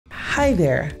Hi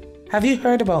there, have you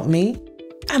heard about me?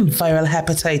 I'm viral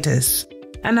hepatitis,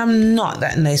 and I'm not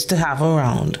that nice to have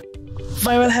around.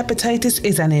 Viral hepatitis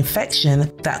is an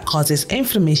infection that causes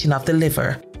inflammation of the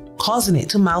liver, causing it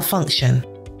to malfunction.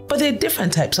 But there are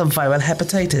different types of viral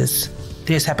hepatitis.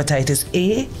 There's hepatitis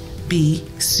A, B,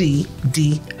 C,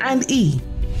 D, and E.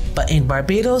 But in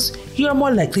Barbados, you are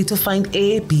more likely to find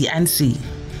A, B, and C.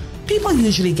 People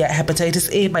usually get hepatitis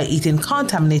A by eating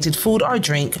contaminated food or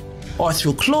drink, or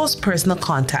through close personal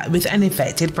contact with an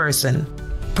infected person.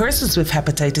 Persons with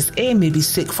hepatitis A may be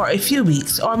sick for a few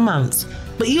weeks or months,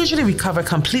 but usually recover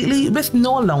completely with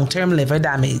no long-term liver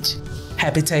damage.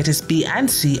 Hepatitis B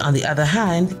and C, on the other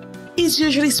hand, is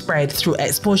usually spread through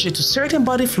exposure to certain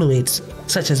body fluids,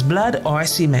 such as blood or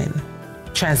semen.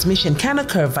 Transmission can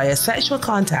occur via sexual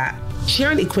contact,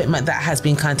 sharing equipment that has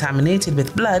been contaminated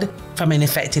with blood from an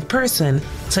infected person,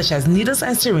 such as needles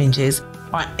and syringes,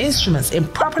 or instruments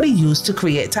improperly used to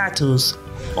create tattoos,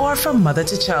 or from mother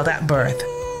to child at birth.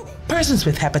 Persons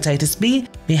with hepatitis B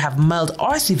may have mild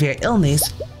or severe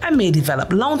illness and may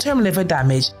develop long-term liver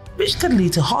damage, which could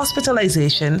lead to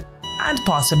hospitalization and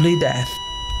possibly death.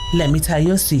 Let me tell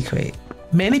you a secret.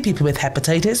 Many people with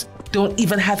hepatitis don't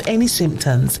even have any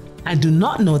symptoms and do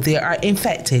not know they are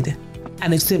infected.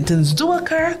 And if symptoms do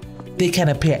occur, they can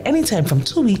appear anytime from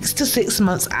 2 weeks to 6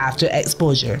 months after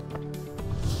exposure.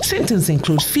 Symptoms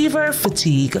include fever,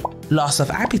 fatigue, loss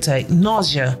of appetite,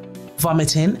 nausea,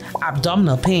 vomiting,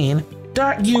 abdominal pain,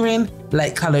 dark urine,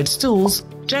 light-colored stools,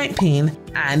 joint pain,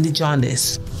 and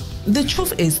jaundice. The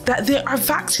truth is that there are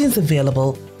vaccines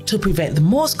available to prevent the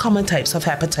most common types of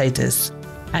hepatitis,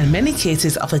 and many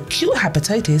cases of acute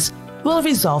hepatitis will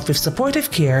resolve with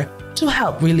supportive care to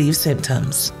help relieve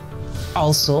symptoms.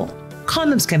 Also,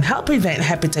 condoms can help prevent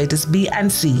hepatitis B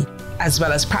and C, as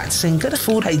well as practicing good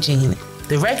food hygiene,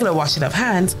 the regular washing of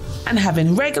hands, and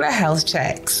having regular health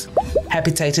checks.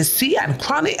 Hepatitis C and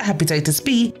chronic hepatitis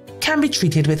B can be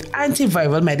treated with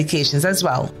antiviral medications as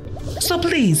well. So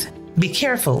please, be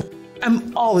careful.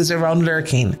 I'm always around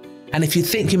lurking. And if you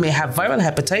think you may have viral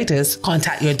hepatitis,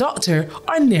 contact your doctor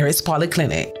or nearest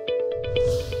polyclinic.